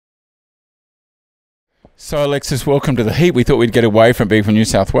So Alexis, welcome to the heat. We thought we'd get away from being from New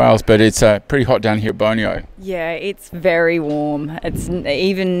South Wales, but it's pretty hot down here at Boneo. Yeah, it's very warm. It's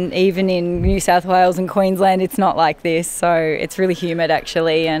even in New South Wales and Queensland, it's not like this. So it's really humid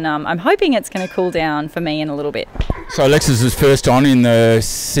actually, and I'm hoping it's going to cool down for me in a little bit. So Alexis is first on in the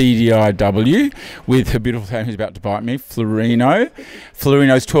CDI-W with her beautiful fan who's about to bite me, Floreno.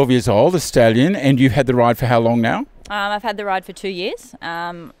 Floreno's 12 years old, a stallion, and you've had the ride for how long now? I've had the ride for 2 years,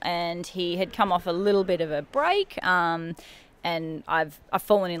 and he had come off a little bit of a break, and I've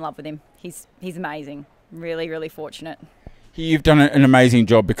fallen in love with him. He's amazing. Really, really fortunate. You've done an amazing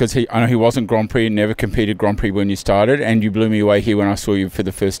job because I know he wasn't Grand Prix, never competed Grand Prix when you started, and you blew me away here when I saw you for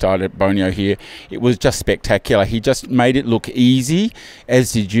the first start at Boneo here. It was just spectacular. He just made it look easy,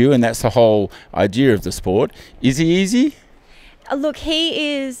 as did you, and that's the whole idea of the sport. Is he easy? Look,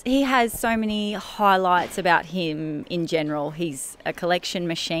 he has so many highlights about him in general. He's a collection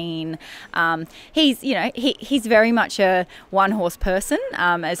machine. He's very much a one-horse person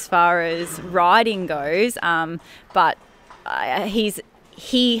as far as riding goes, but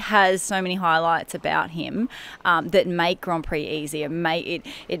he has so many highlights about him that make Grand Prix easy. It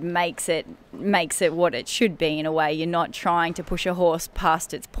makes it what it should be in a way. You're not trying to push a horse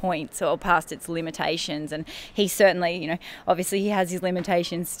past its points or past its limitations. And he certainly, obviously he has his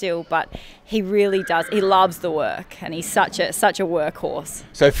limitations still, but he really does. He loves the work, and he's such a workhorse.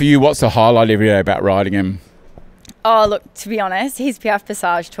 So for you, what's the highlight every day about riding him? Oh, look, to be honest, his Piaffe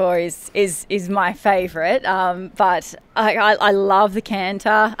Passage Tour is my favourite, but I love the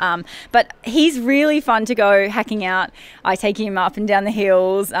canter. But he's really fun to go hacking out. I take him up and down the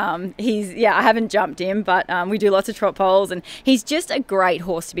hills. I haven't jumped him, but we do lots of trot poles, and he's just a great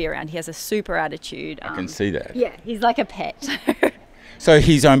horse to be around. He has a super attitude. I can see that. Yeah, he's like a pet. So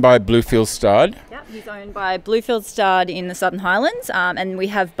he's owned by Bluefields Stud. Yep, he's owned by Bluefields Stud in the Southern Highlands, and we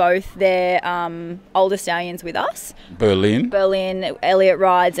have both their older stallions with us. Berlin, Elliot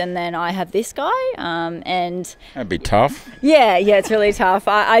rides, and then I have this guy. And that'd be tough. Yeah, it's really tough.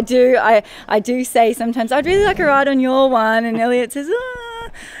 I do say sometimes I'd really like a ride on your one, and Elliot says,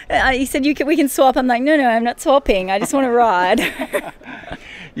 he said we can swap. I'm like, no, I'm not swapping. I just want to ride.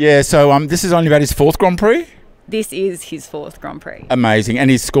 Yeah. So this is only about his 4th Grand Prix. This is his 4th Grand Prix. Amazing. And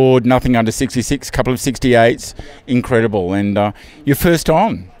he's scored nothing under 66, a couple of 68s. Incredible. And you're first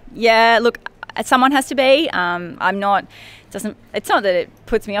on. Yeah, look, someone has to be. It's not that it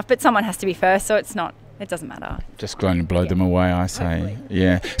puts me off, but someone has to be first, so it doesn't matter. Just going to blow them away, I say. Hopefully.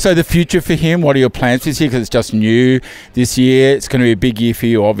 Yeah. So the future for him, what are your plans this year? Because it's just new this year. It's going to be a big year for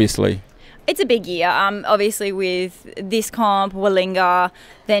you, obviously. It's a big year, obviously with this comp, Wallinga,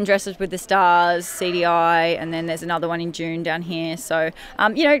 then Dresses with the Stars, CDI, and then there's another one in June down here. So,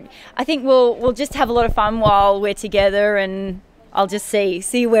 I think we'll just have a lot of fun while we're together, and I'll just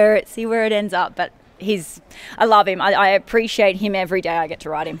see where it ends up. But I love him. I appreciate him every day I get to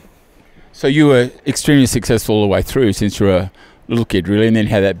ride him. So you were extremely successful all the way through since you were a little kid, really, and then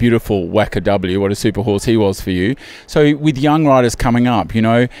had that beautiful Wacker W. What a super horse he was for you. So with young riders coming up,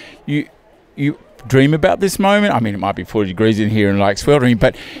 you dream about this moment? I mean, it might be 40 degrees in here and like sweltering,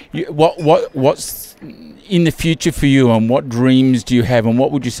 but what's in the future for you, and what dreams do you have, and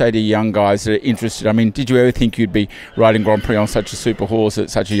what would you say to young guys that are interested? I mean, did you ever think you'd be riding Grand Prix on such a super horse at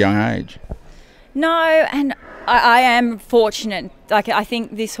such a young age? No, and I am fortunate. Like, I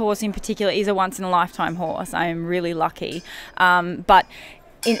think this horse in particular is a once-in-a-lifetime horse. I am really lucky. But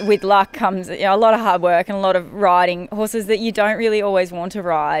with luck comes a lot of hard work and a lot of riding horses that you don't really always want to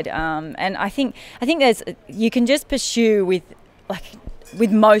ride. And I think you can just pursue with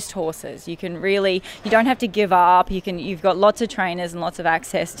most horses. You don't have to give up. You've got lots of trainers and lots of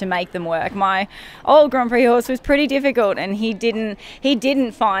access to make them work. My old Grand Prix horse was pretty difficult, and he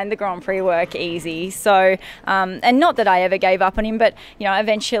didn't find the Grand Prix work easy. So, and not that I ever gave up on him, but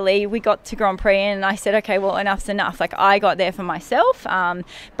eventually we got to Grand Prix, and I said, okay, well, enough's enough. Like, I got there for myself,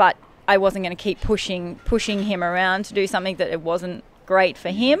 but I wasn't going to keep pushing him around to do something that it wasn't great for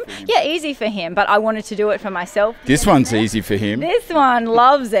him. Yeah, easy for him, but I wanted to do it for myself. This one's easy for him. This one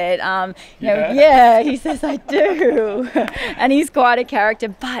loves it. Yeah, he says I do. And he's quite a character,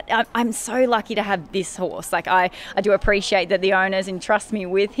 but I'm so lucky to have this horse. Like, I do appreciate that the owners entrust me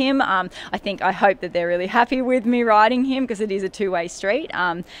with him. I hope that they're really happy with me riding him, because it is a two-way street.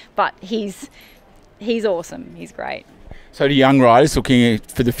 But he's awesome. He's great. So to young riders looking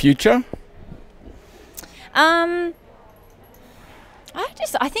for the future?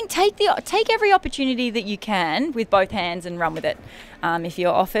 I think take every opportunity that you can with both hands and run with it. If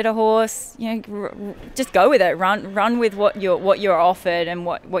you're offered a horse, just go with it. Run with what you're offered,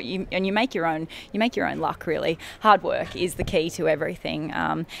 and you make your own luck. Really, hard work is the key to everything.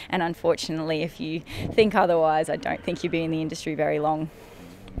 And unfortunately, if you think otherwise, I don't think you'll be in the industry very long.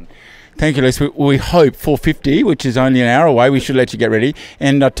 Thank you, Les. We hope 4:50, which is only an hour away, we should let you get ready.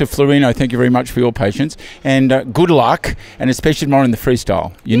 And to Floreno, thank you very much for your patience. And good luck, and especially tomorrow in the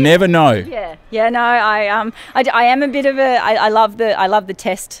freestyle. You never know. Yeah. No, I am a bit of a. I love the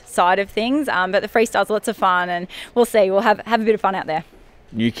test side of things. But the freestyle's lots of fun, and we'll see. We'll have a bit of fun out there.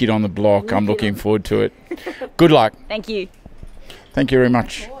 New kid on the block. I'm looking forward to it. Good luck. Thank you. Thank you very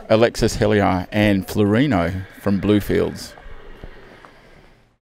much, Alexis Hellyer and Floreno from Bluefields.